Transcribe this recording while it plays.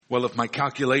Well, if my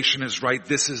calculation is right,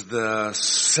 this is the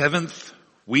 7th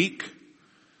week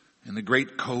in the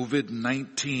great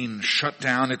COVID-19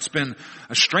 shutdown. It's been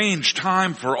a strange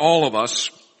time for all of us.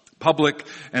 Public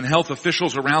and health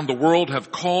officials around the world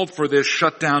have called for this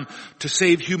shutdown to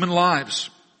save human lives.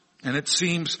 And it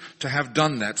seems to have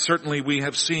done that. Certainly we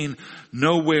have seen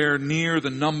nowhere near the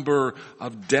number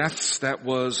of deaths that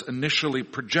was initially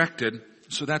projected.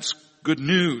 So that's good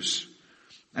news.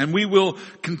 And we will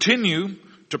continue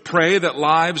to pray that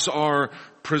lives are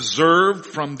preserved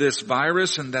from this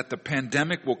virus and that the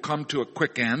pandemic will come to a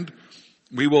quick end.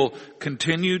 We will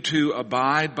continue to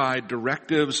abide by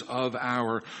directives of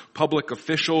our public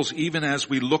officials, even as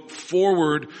we look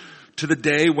forward to the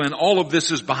day when all of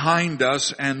this is behind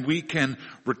us and we can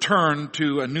return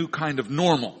to a new kind of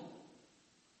normal.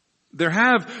 There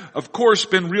have, of course,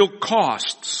 been real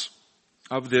costs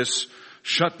of this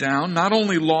shutdown, not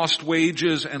only lost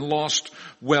wages and lost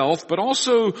wealth, but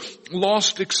also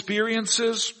lost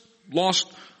experiences, lost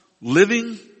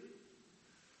living.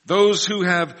 Those who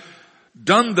have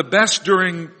done the best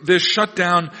during this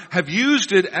shutdown have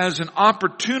used it as an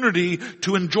opportunity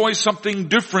to enjoy something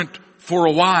different for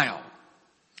a while.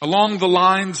 Along the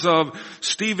lines of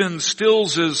Stephen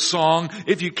Stills' song,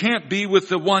 "If you can't be with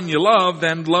the one you love,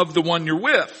 then love the one you're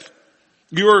with."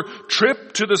 Your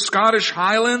trip to the Scottish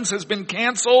Highlands has been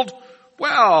canceled?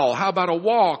 Well, how about a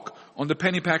walk on the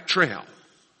Pennypack Trail?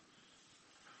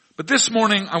 But this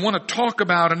morning I want to talk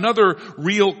about another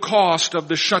real cost of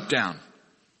the shutdown.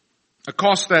 A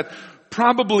cost that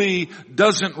probably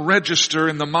doesn't register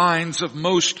in the minds of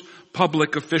most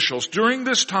public officials. During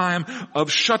this time of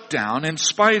shutdown, in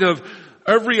spite of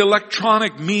every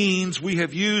electronic means we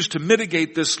have used to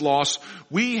mitigate this loss,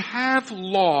 we have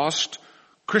lost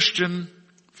Christian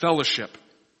fellowship.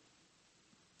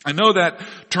 I know that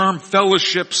term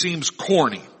fellowship seems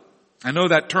corny. I know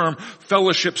that term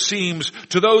fellowship seems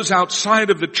to those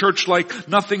outside of the church like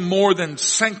nothing more than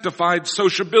sanctified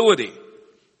sociability.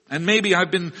 And maybe I've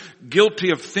been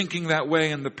guilty of thinking that way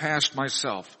in the past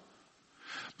myself.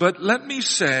 But let me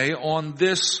say, on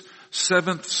this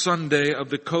 7th Sunday of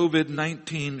the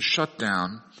COVID-19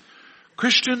 shutdown,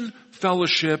 Christian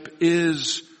fellowship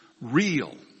is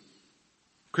real.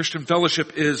 Christian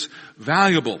fellowship is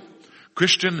valuable.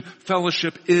 Christian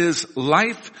fellowship is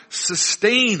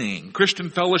life-sustaining. Christian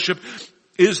fellowship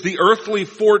is the earthly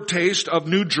foretaste of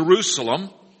New Jerusalem.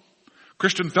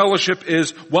 Christian fellowship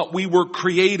is what we were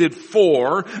created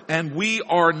for, and we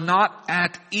are not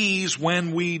at ease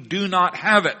when we do not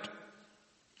have it.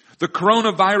 The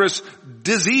coronavirus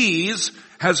disease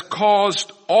has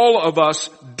caused all of us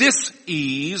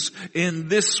dis-ease in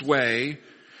this way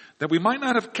that we might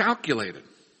not have calculated.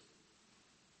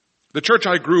 The church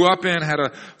I grew up in had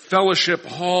a fellowship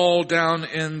hall down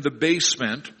in the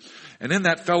basement, and in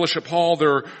that fellowship hall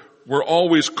there were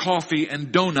always coffee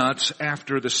and donuts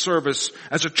after the service.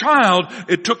 As a child,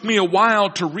 it took me a while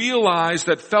to realize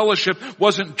that fellowship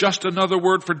wasn't just another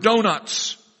word for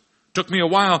donuts. It took me a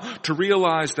while to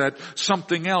realize that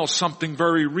something else, something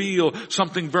very real,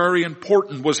 something very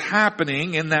important was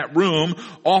happening in that room,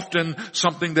 often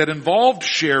something that involved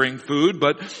sharing food,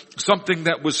 but something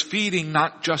that was feeding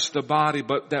not just the body,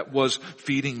 but that was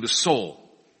feeding the soul.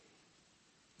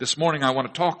 This morning I want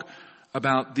to talk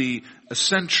about the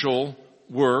essential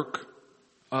work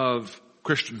of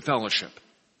Christian fellowship.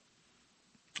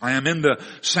 I am in the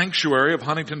sanctuary of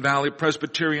Huntington Valley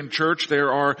Presbyterian Church.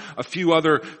 There are a few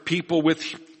other people with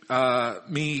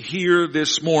me here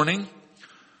this morning.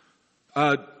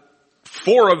 4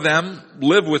 of them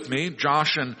live with me.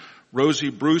 Josh and Rosie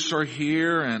Bruce are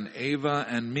here, and Ava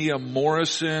and Mia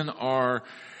Morrison are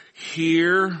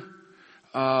here.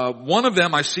 One of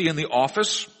them I see in the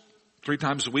office 3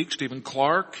 times a week, Stephen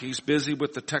Clark. He's busy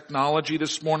with the technology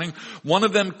this morning. One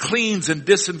of them cleans and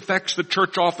disinfects the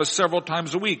church office several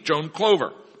times a week, Joan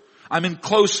Clover. I'm in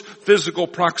close physical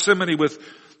proximity with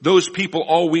those people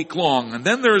all week long. And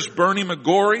then there's Bernie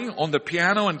McGorry on the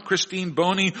piano and Christine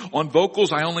Boney on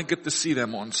vocals. I only get to see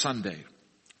them on Sunday.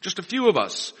 Just a few of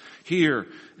us here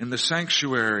in the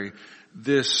sanctuary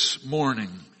this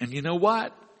morning. And you know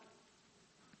what?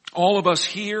 All of us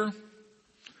here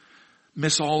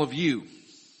miss all of you.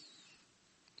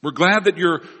 We're glad that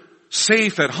you're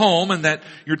safe at home and that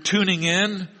you're tuning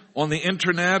in on the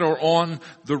internet or on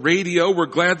the radio. We're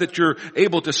glad that you're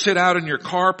able to sit out in your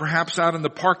car, perhaps out in the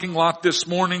parking lot this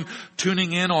morning,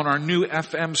 tuning in on our new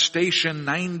FM station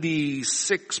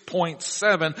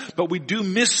 96.7. But we do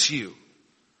miss you.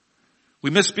 We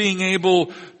miss being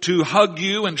able to hug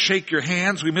you and shake your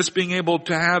hands. We miss being able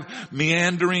to have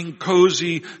meandering,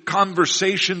 cozy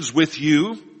conversations with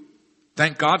you.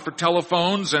 Thank God for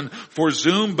telephones and for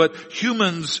Zoom, but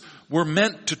humans were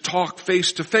meant to talk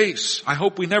face to face. I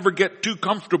hope we never get too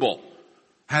comfortable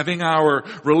having our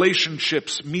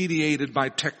relationships mediated by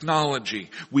technology.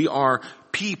 We are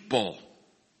people.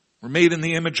 We're made in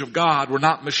the image of God. We're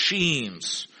not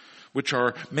machines, which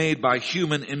are made by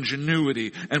human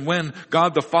ingenuity. And when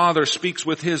God the Father speaks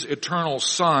with His eternal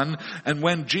Son, and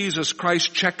when Jesus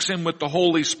Christ checks in with the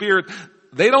Holy Spirit,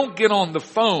 they don't get on the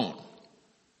phone.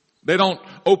 They don't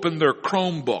open their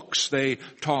Chromebooks. They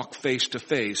talk face to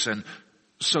face, and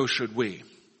so should we.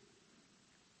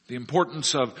 The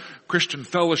importance of Christian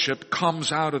fellowship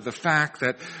comes out of the fact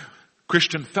that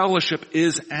Christian fellowship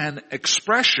is an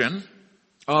expression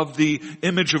of the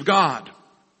image of God.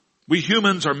 We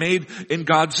humans are made in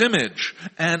God's image.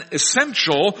 An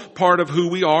essential part of who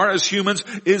we are as humans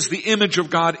is the image of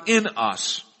God in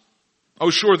us. Oh,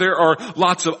 sure, there are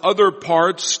lots of other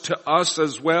parts to us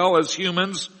as well as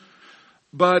humans,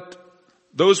 but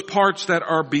those parts that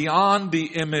are beyond the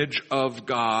image of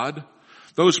God,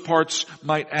 those parts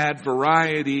might add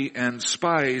variety and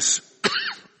spice,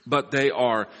 but they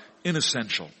are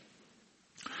inessential.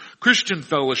 Christian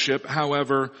fellowship,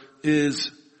 however,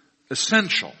 is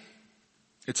essential.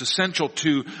 It's essential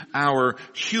to our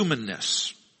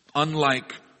humanness,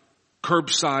 unlike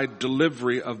curbside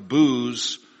delivery of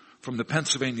booze from the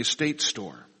Pennsylvania State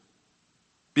Store.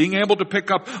 Being able to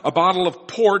pick up a bottle of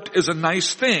port is a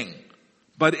nice thing,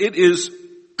 but it is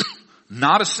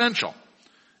not essential.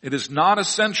 It is not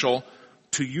essential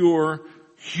to your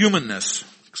humanness.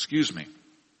 Excuse me.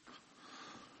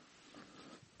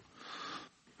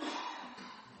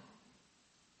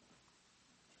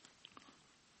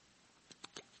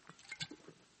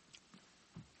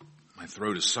 My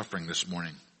throat is suffering this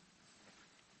morning.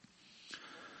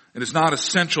 It is not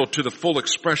essential to the full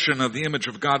expression of the image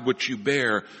of God which you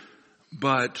bear,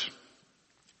 but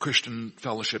Christian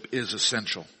fellowship is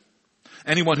essential.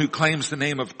 Anyone who claims the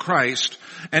name of Christ,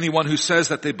 anyone who says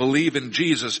that they believe in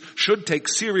Jesus, should take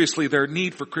seriously their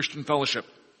need for Christian fellowship.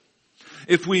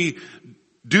 If we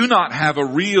do not have a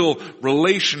real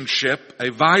relationship,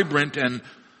 a vibrant and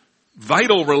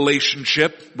vital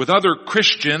relationship with other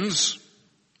Christians,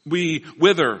 we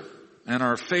wither and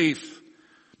our faith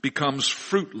becomes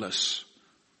fruitless.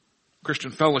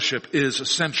 Christian fellowship is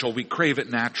essential. We crave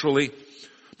it naturally.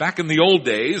 Back in the old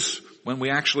days, when we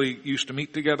actually used to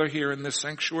meet together here in this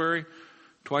sanctuary,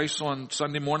 twice on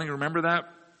Sunday morning, remember that?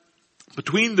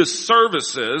 Between the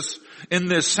services in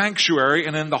this sanctuary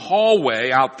and in the hallway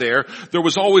out there, there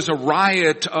was always a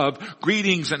riot of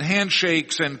greetings and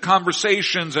handshakes and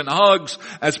conversations and hugs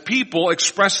as people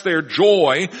expressed their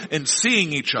joy in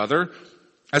seeing each other.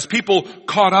 As people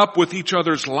caught up with each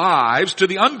other's lives, to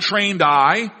the untrained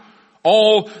eye,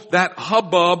 all that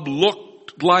hubbub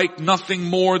looked like nothing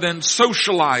more than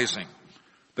socializing.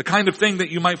 The kind of thing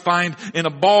that you might find in a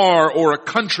bar or a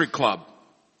country club.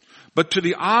 But to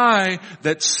the eye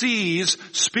that sees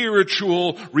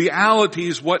spiritual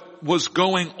realities, what was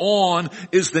going on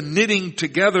is the knitting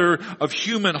together of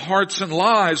human hearts and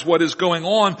lives. What is going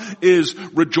on is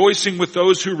rejoicing with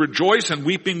those who rejoice and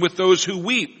weeping with those who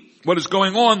weep. What is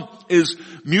going on is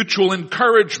mutual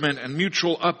encouragement and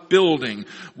mutual upbuilding.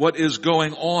 What is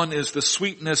going on is the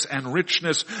sweetness and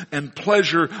richness and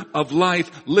pleasure of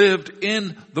life lived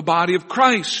in the body of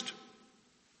Christ.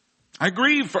 I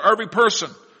grieve for every person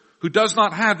who does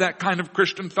not have that kind of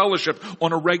Christian fellowship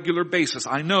on a regular basis.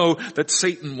 I know that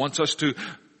Satan wants us to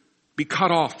be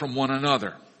cut off from one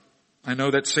another. I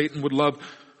know that Satan would love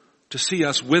to see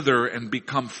us wither and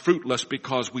become fruitless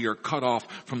because we are cut off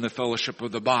from the fellowship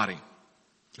of the body.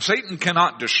 Satan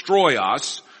cannot destroy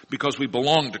us because we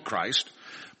belong to Christ,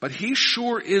 but he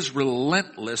sure is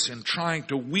relentless in trying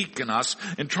to weaken us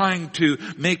and trying to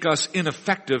make us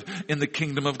ineffective in the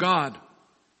kingdom of God.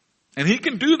 And he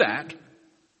can do that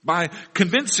by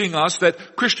convincing us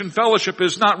that Christian fellowship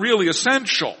is not really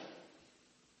essential.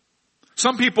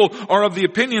 Some people are of the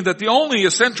opinion that the only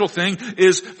essential thing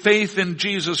is faith in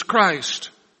Jesus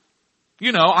Christ.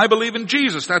 You know, I believe in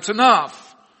Jesus, that's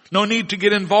enough. No need to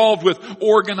get involved with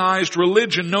organized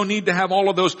religion. No need to have all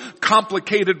of those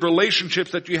complicated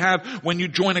relationships that you have when you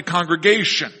join a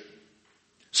congregation.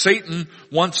 Satan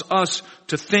wants us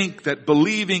to think that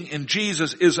believing in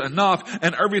Jesus is enough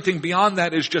and everything beyond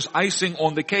that is just icing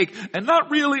on the cake and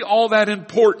not really all that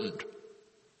important.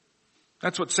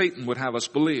 That's what Satan would have us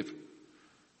believe.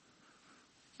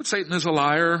 But Satan is a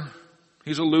liar.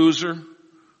 He's a loser.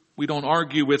 We don't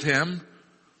argue with him.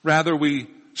 Rather, we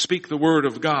speak the word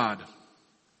of God.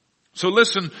 So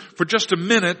listen for just a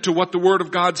minute to what the word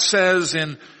of God says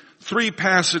in 3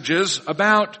 passages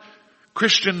about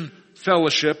Christian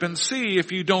fellowship and see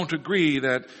if you don't agree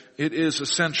that it is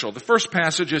essential. The first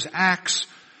passage is Acts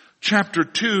chapter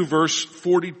 2, verse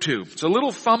 42. It's a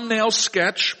little thumbnail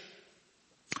sketch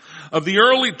of the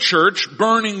early church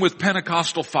burning with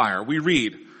Pentecostal fire. We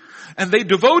read, "And they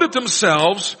devoted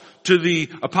themselves to the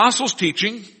apostles'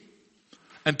 teaching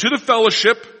and to the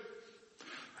fellowship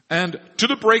and to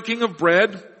the breaking of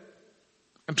bread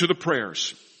and to the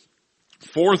prayers."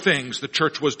 4 things the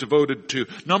church was devoted to.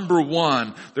 Number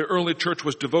 1, the early church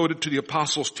was devoted to the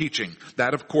apostles' teaching.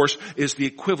 That, of course, is the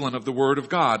equivalent of the Word of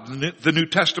God. The New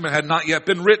Testament had not yet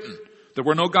been written. There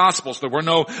were no Gospels. There were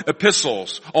no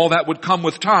epistles. All that would come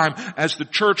with time as the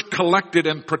church collected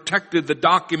and protected the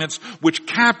documents which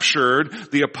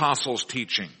captured the apostles'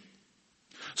 teaching.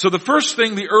 So the first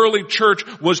thing the early church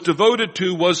was devoted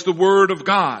to was the Word of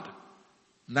God.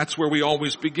 And that's where we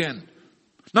always begin.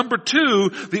 Number 2,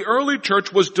 the early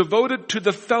church was devoted to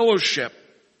the fellowship.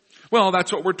 Well,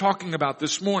 that's what we're talking about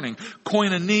this morning.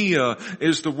 Koinonia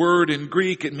is the word in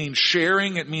Greek. It means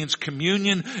sharing. It means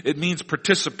communion. It means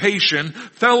participation.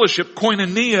 Fellowship,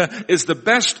 koinonia, is the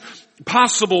best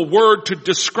possible word to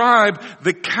describe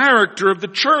the character of the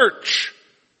church.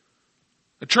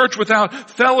 A church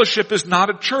without fellowship is not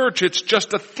a church. It's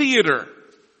just a theater.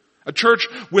 A church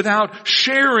without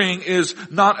sharing is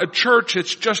not a church.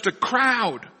 It's just a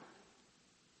crowd.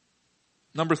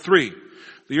 Number 3,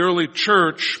 the early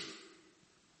church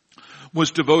was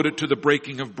devoted to the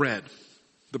breaking of bread.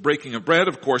 The breaking of bread,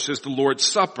 of course, is the Lord's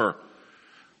Supper.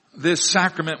 This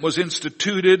sacrament was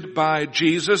instituted by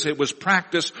Jesus. It was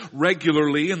practiced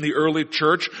regularly in the early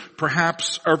church,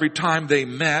 perhaps every time they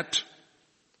met.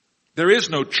 There is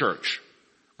no church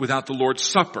without the Lord's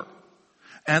Supper.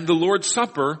 And the Lord's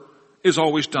Supper is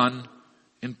always done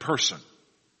in person.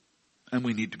 And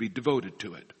we need to be devoted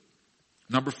to it.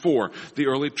 Number 4, the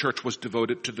early church was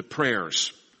devoted to the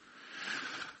prayers.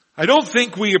 I don't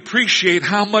think we appreciate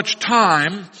how much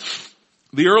time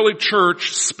the early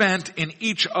church spent in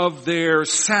each of their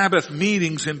Sabbath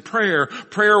meetings in prayer.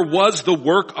 Prayer was the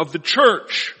work of the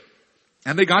church.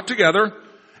 And they got together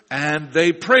and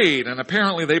they prayed. And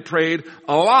apparently they prayed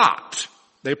a lot.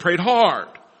 They prayed hard.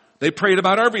 They prayed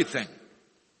about everything.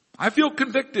 I feel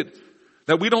convicted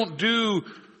that we don't do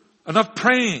enough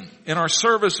praying in our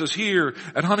services here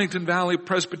at Huntington Valley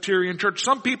Presbyterian Church.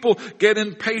 Some people get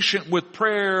impatient with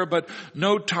prayer, but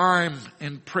no time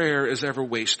in prayer is ever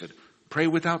wasted. Pray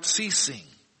without ceasing.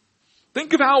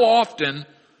 Think of how often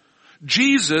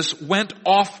Jesus went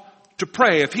off to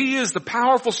pray. If he is the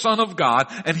powerful Son of God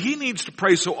and he needs to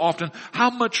pray so often,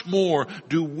 how much more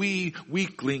do we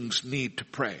weaklings need to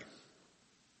pray?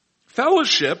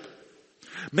 Fellowship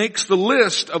makes the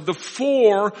list of the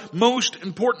 4 most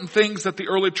important things that the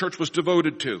early church was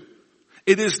devoted to.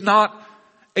 It is not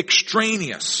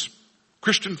extraneous.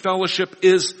 Christian fellowship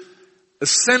is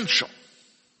essential.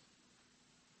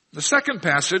 The second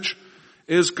passage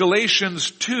is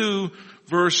Galatians 2,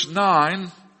 verse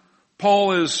 9.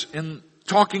 Paul is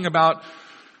talking about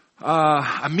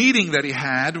a meeting that he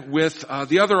had with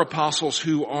the other apostles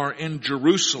who are in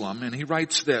Jerusalem, and he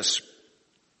writes this.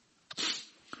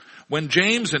 When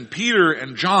James and Peter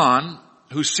and John,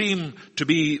 who seem to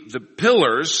be the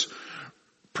pillars,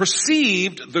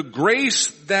 perceived the grace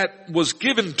that was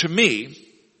given to me,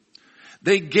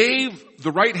 they gave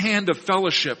the right hand of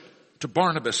fellowship to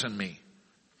Barnabas and me,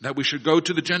 that we should go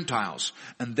to the Gentiles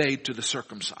and they to the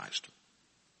circumcised.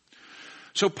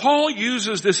 So Paul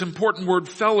uses this important word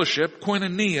fellowship,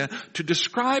 koinonia, to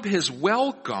describe his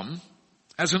welcome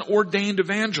as an ordained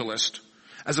evangelist,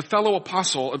 as a fellow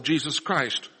apostle of Jesus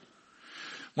Christ.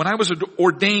 When I was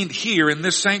ordained here in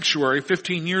this sanctuary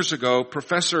 15 years ago,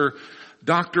 Professor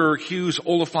Dr. Hughes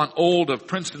Oliphant Old of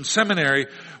Princeton Seminary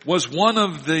was one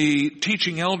of the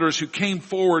teaching elders who came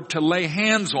forward to lay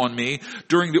hands on me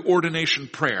during the ordination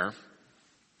prayer.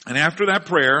 And after that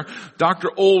prayer, Dr.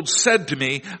 Old said to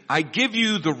me, "I give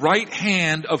you the right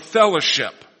hand of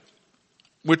fellowship,"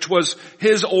 which was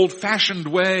his old-fashioned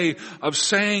way of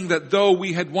saying that though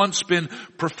we had once been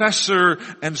professor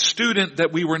and student,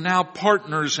 that we were now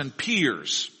partners and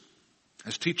peers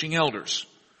as teaching elders.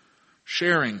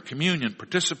 Sharing, communion,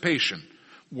 participation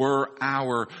were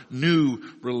our new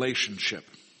relationship.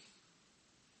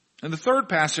 And the third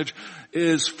passage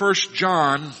is 1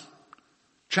 John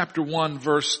chapter 1,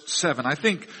 verse 7. I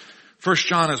think 1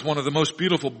 John is one of the most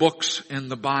beautiful books in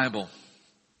the Bible.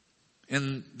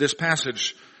 In this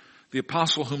passage, the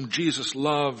apostle whom Jesus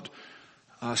loved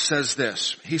says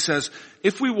this. He says,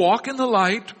 "If we walk in the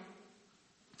light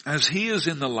as he is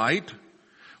in the light,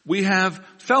 we have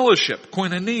fellowship,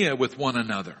 koinonia, with one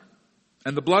another.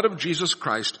 And the blood of Jesus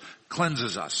Christ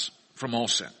cleanses us from all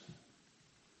sin."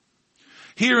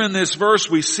 Here in this verse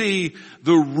we see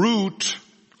the root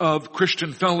of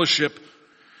Christian fellowship,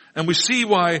 and we see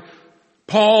why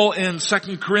Paul in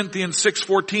 2 Corinthians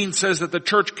 6:14 says that the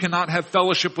church cannot have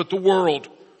fellowship with the world.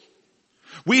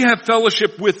 We have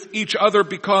fellowship with each other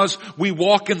because we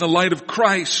walk in the light of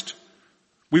Christ.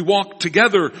 We walk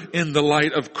together in the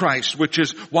light of Christ, which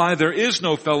is why there is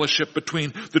no fellowship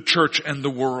between the church and the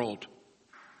world.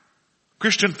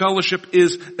 Christian fellowship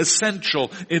is essential.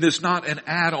 It is not an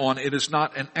add-on. It is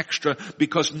not an extra,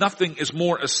 because nothing is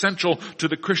more essential to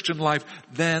the Christian life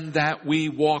than that we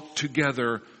walk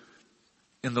together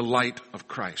in the light of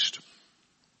Christ.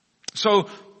 So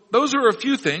those are a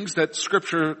few things that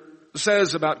Scripture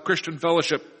says about Christian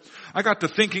fellowship. I got to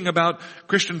thinking about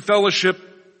Christian fellowship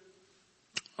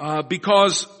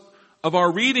because of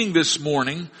our reading this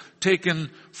morning, taken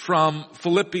from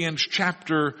Philippians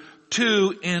chapter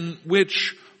 2, in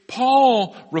which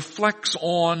Paul reflects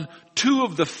on two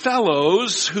of the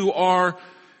fellows who are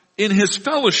in his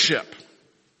fellowship.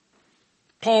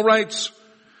 Paul writes,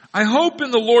 "I hope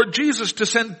in the Lord Jesus to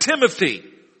send Timothy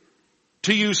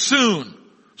to you soon,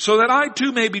 so that I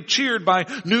too may be cheered by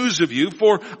news of you,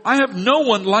 for I have no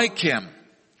one like him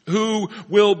who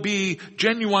will be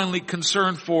genuinely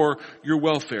concerned for your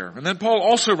welfare." And then Paul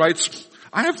also writes,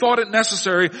 "I have thought it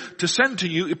necessary to send to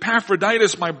you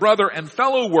Epaphroditus, my brother and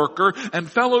fellow worker and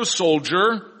fellow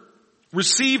soldier.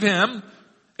 Receive him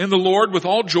in the Lord with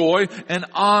all joy and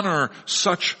honor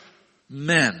such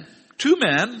men." Two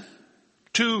men,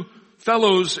 two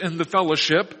fellows in the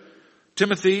fellowship,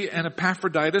 Timothy and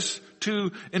Epaphroditus,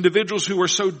 two individuals who were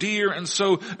so dear and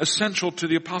so essential to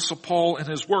the Apostle Paul and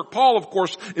his work. Paul, of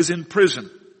course, is in prison.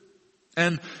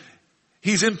 And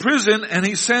he's in prison, and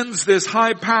he sends this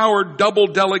high-powered double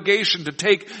delegation to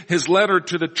take his letter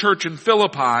to the church in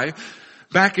Philippi.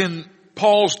 Back in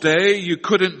Paul's day, you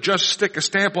couldn't just stick a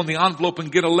stamp on the envelope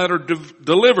and get a letter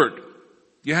delivered.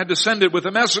 You had to send it with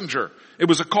a messenger. It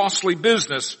was a costly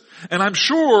business. And I'm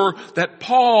sure that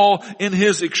Paul, in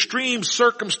his extreme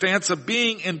circumstance of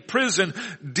being in prison,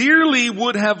 dearly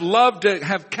would have loved to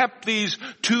have kept these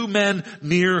two men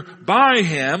nearby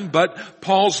him. But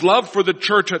Paul's love for the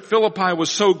church at Philippi was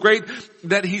so great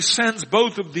that he sends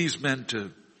both of these men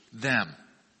to them.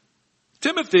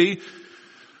 Timothy,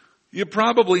 you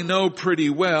probably know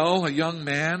pretty well, a young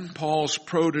man, Paul's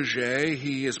protege.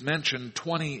 He is mentioned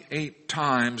 28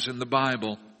 times in the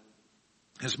Bible.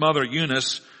 His mother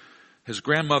Eunice, his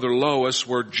grandmother Lois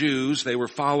were Jews. They were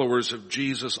followers of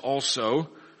Jesus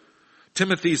also.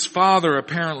 Timothy's father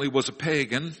apparently was a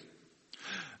pagan.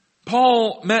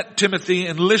 Paul met Timothy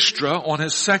in Lystra on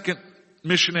his second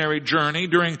missionary journey.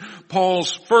 During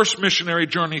Paul's first missionary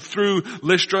journey through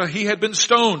Lystra, he had been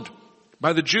stoned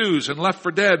by the Jews and left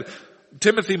for dead.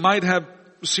 Timothy might have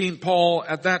seen Paul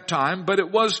at that time, but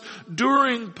it was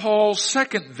during Paul's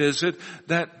second visit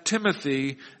that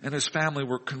Timothy and his family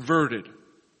were converted.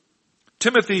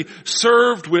 Timothy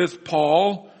served with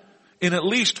Paul in at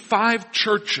least 5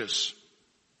 churches.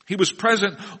 He was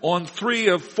present on 3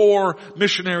 of 4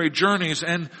 missionary journeys,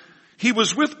 and he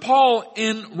was with Paul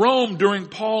in Rome during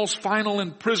Paul's final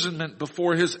imprisonment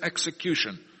before his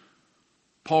execution.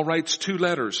 Paul writes 2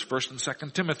 letters, 1 and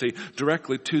 2 Timothy,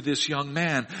 directly to this young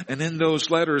man. And in those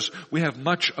letters, we have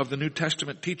much of the New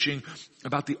Testament teaching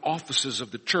about the offices of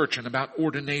the church and about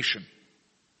ordination.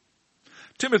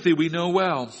 Timothy we know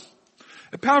well.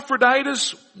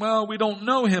 Epaphroditus, well, we don't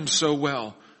know him so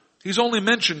well. He's only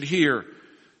mentioned here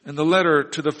in the letter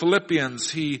to the Philippians.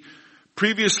 He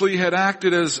previously had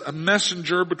acted as a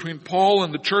messenger between Paul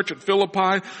and the church at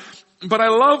Philippi. But I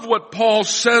love what Paul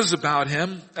says about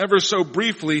him, ever so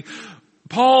briefly.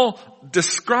 Paul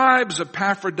describes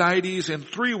Epaphroditus in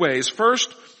 3 ways.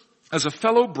 First, as a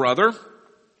fellow brother.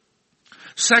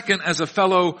 Second, as a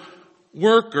fellow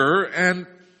worker. And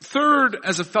third,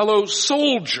 as a fellow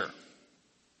soldier.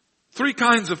 3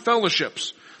 kinds of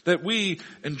fellowships that we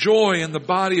enjoy in the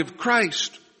body of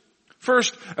Christ.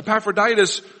 First,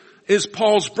 Epaphroditus is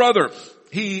Paul's brother.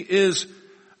 He is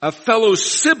a fellow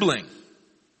sibling.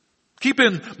 Keep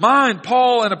in mind,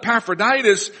 Paul and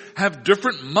Epaphroditus have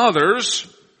different mothers.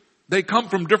 They come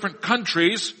from different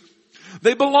countries.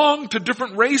 They belong to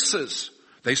different races.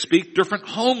 They speak different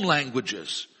home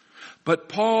languages. But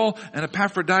Paul and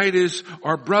Epaphroditus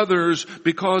are brothers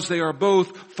because they are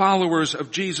both followers of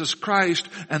Jesus Christ,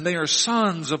 and they are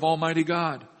sons of Almighty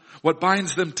God. What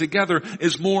binds them together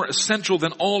is more essential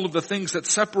than all of the things that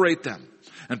separate them.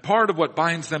 And part of what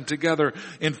binds them together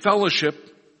in fellowship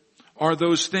are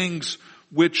those things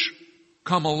which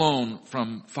come alone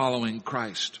from following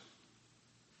Christ.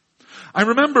 I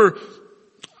remember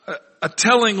a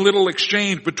telling little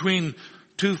exchange between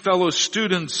 2 fellow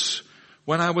students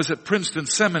when I was at Princeton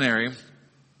Seminary,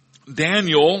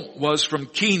 Daniel was from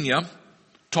Kenya,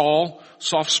 tall,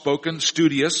 soft-spoken,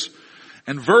 studious,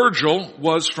 and Virgil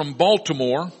was from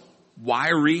Baltimore,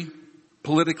 wiry,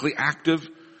 politically active,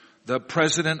 the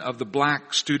president of the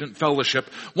Black Student Fellowship.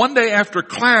 One day after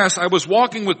class, I was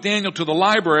walking with Daniel to the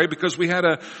library because we had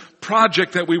a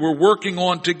project that we were working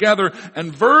on together,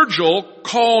 and Virgil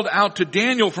called out to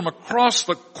Daniel from across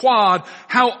the quad,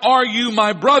 "How are you,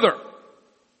 my brother?"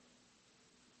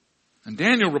 And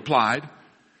Daniel replied,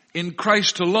 "In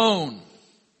Christ alone.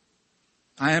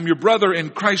 I am your brother in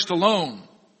Christ alone."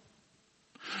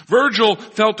 Virgil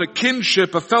felt a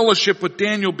kinship, a fellowship with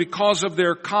Daniel because of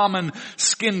their common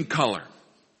skin color.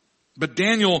 But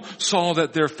Daniel saw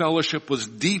that their fellowship was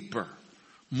deeper,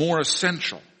 more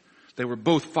essential. They were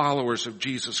both followers of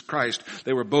Jesus Christ.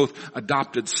 They were both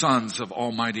adopted sons of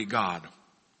Almighty God.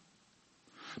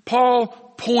 Paul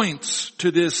points to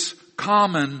this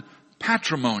common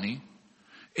patrimony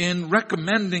in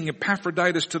recommending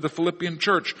Epaphroditus to the Philippian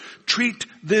church. Treat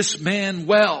this man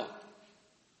well.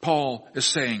 Paul is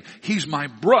saying, he's my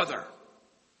brother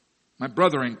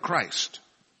in Christ.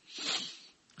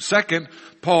 Second,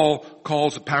 Paul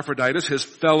calls Epaphroditus his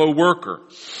fellow worker.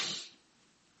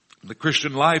 The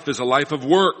Christian life is a life of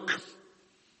work.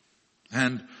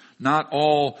 And not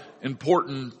all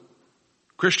important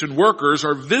Christian workers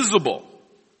are visible,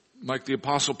 like the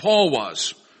Apostle Paul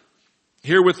was.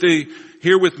 Here with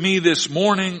me this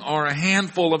morning are a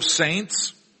handful of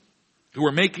saints who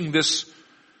are making this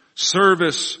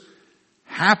service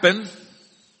happen.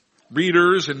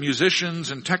 Readers and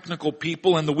musicians and technical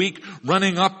people. In the week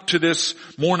running up to this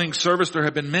morning service, there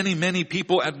have been many, many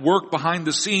people at work behind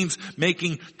the scenes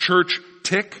making church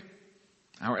tick.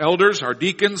 Our elders, our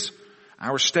deacons,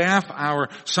 our staff, our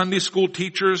Sunday school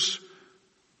teachers,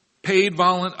 paid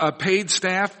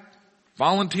staff,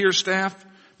 volunteer staff.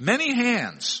 Many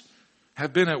hands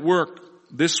have been at work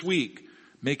this week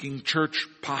making church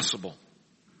possible.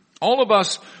 All of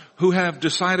us who have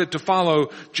decided to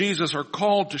follow Jesus are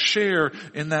called to share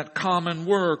in that common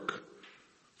work.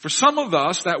 For some of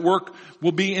us, that work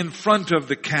will be in front of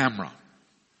the camera.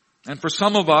 And for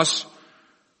some of us,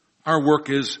 our work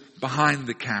is behind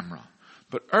the camera.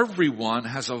 But everyone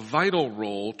has a vital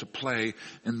role to play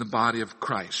in the body of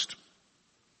Christ.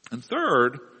 And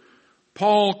third,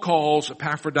 Paul calls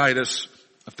Epaphroditus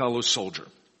a fellow soldier.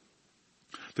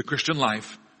 The Christian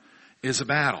life is a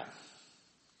battle.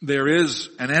 There is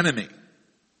an enemy.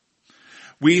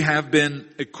 We have been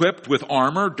equipped with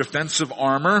armor, defensive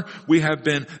armor. We have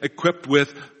been equipped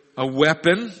with a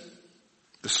weapon,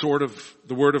 the sword of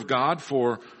the Word of God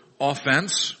for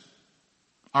offense.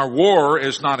 Our war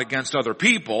is not against other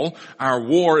people. Our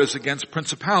war is against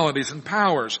principalities and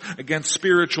powers, against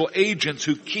spiritual agents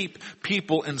who keep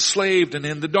people enslaved and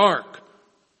in the dark.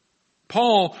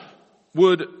 Paul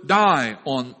would die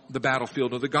on the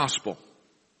battlefield of the gospel.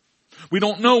 We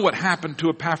don't know what happened to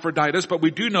Epaphroditus, but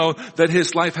we do know that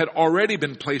his life had already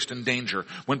been placed in danger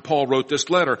when Paul wrote this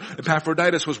letter.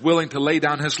 Epaphroditus was willing to lay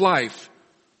down his life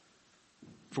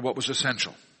for what was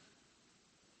essential.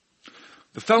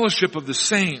 The fellowship of the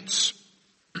saints,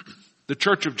 the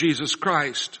church of Jesus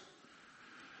Christ,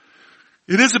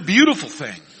 it is a beautiful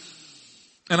thing.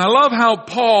 And I love how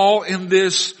Paul, in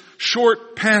this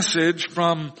short passage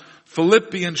from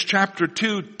Philippians chapter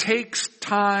 2, takes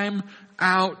time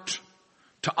out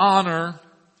to honor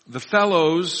the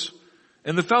fellows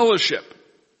in the fellowship,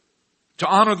 to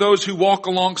honor those who walk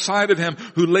alongside of him,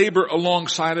 who labor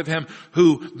alongside of him,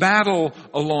 who battle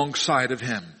alongside of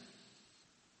him.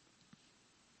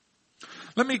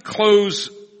 Let me close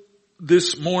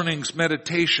this morning's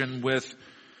meditation with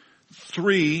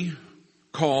 3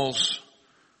 calls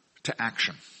to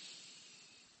action.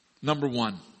 Number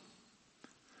 1,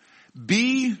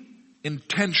 be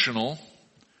intentional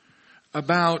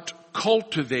about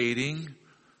cultivating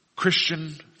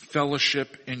Christian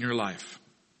fellowship in your life.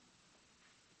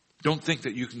 Don't think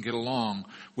that you can get along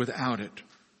without it.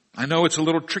 I know it's a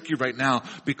little tricky right now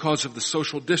because of the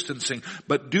social distancing,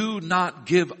 but do not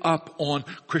give up on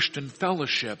Christian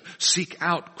fellowship. Seek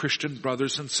out Christian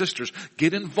brothers and sisters.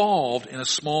 Get involved in a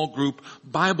small group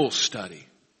Bible study.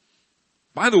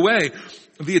 By the way,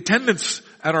 the attendance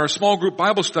at our small group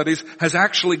Bible studies has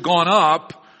actually gone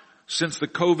up since the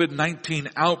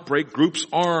COVID-19 outbreak. Groups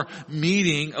are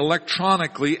meeting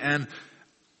electronically and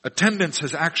attendance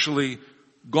has actually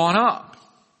gone up.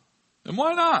 And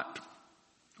why not?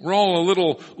 We're all a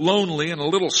little lonely and a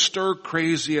little stir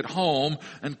crazy at home,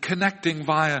 and connecting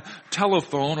via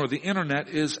telephone or the internet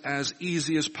is as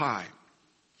easy as pie.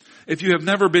 If you have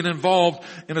never been involved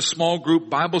in a small group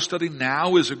Bible study,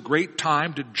 now is a great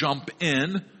time to jump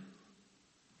in.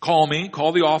 Call me,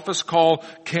 call the office, call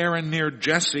Karen near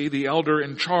Jesse, the elder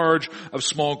in charge of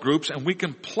small groups, and we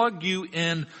can plug you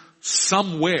in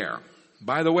somewhere.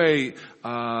 By the way,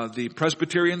 the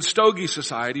Presbyterian Stogie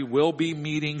Society will be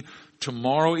meeting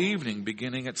tomorrow evening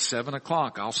beginning at 7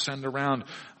 o'clock. I'll send around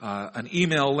an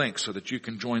email link so that you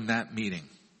can join that meeting.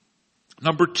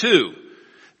 Number 2,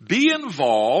 be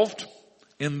involved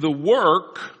in the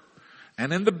work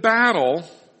and in the battle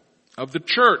of the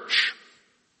church.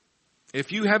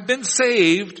 If you have been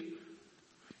saved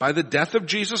by the death of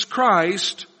Jesus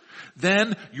Christ,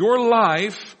 then your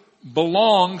life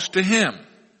belongs to Him.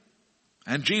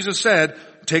 And Jesus said,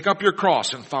 take up your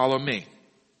cross and follow me.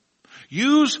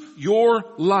 Use your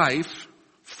life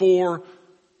for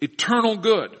eternal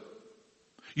good.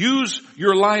 Use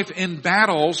your life in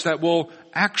battles that will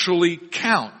actually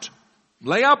count.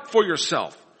 Lay up for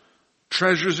yourself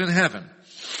treasures in heaven.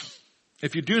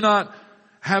 If you do not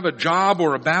have a job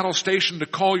or a battle station to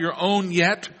call your own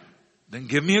yet, then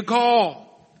give me a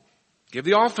call. Give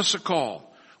the office a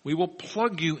call. We will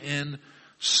plug you in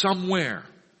somewhere.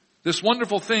 This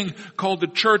wonderful thing called the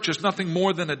church is nothing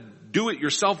more than a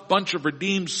do-it-yourself bunch of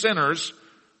redeemed sinners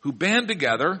who band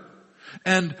together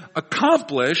and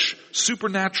accomplish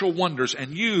supernatural wonders.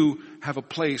 And you have a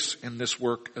place in this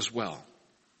work as well.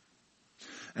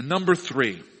 And number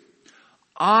 3,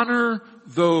 honor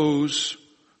those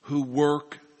who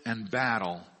work and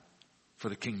battle for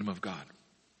the kingdom of God.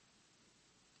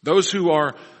 Those who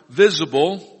are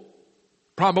visible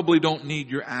probably don't need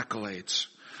your accolades.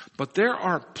 But there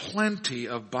are plenty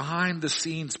of behind the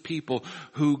scenes people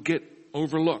who get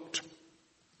overlooked.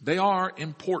 They are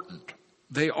important.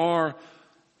 They are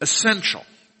essential.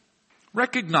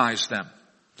 Recognize them.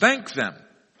 Thank them.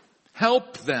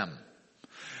 Help them.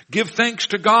 Give thanks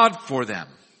to God for them.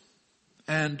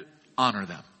 And honor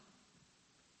them.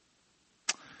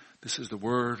 This is the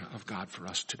word of God for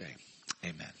us today.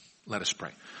 Amen. Let us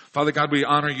pray. Father God, we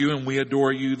honor you and we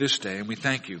adore you this day, and we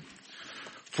thank you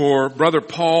for Brother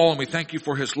Paul, and we thank you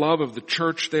for his love of the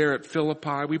church there at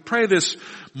Philippi. We pray this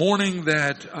morning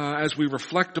that as we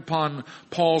reflect upon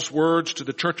Paul's words to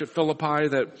the church at Philippi,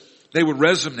 that they would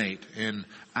resonate in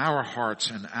our hearts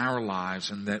and our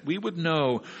lives, and that we would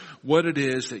know what it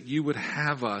is that you would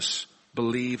have us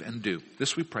believe and do.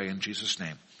 This we pray in Jesus'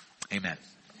 name. Amen.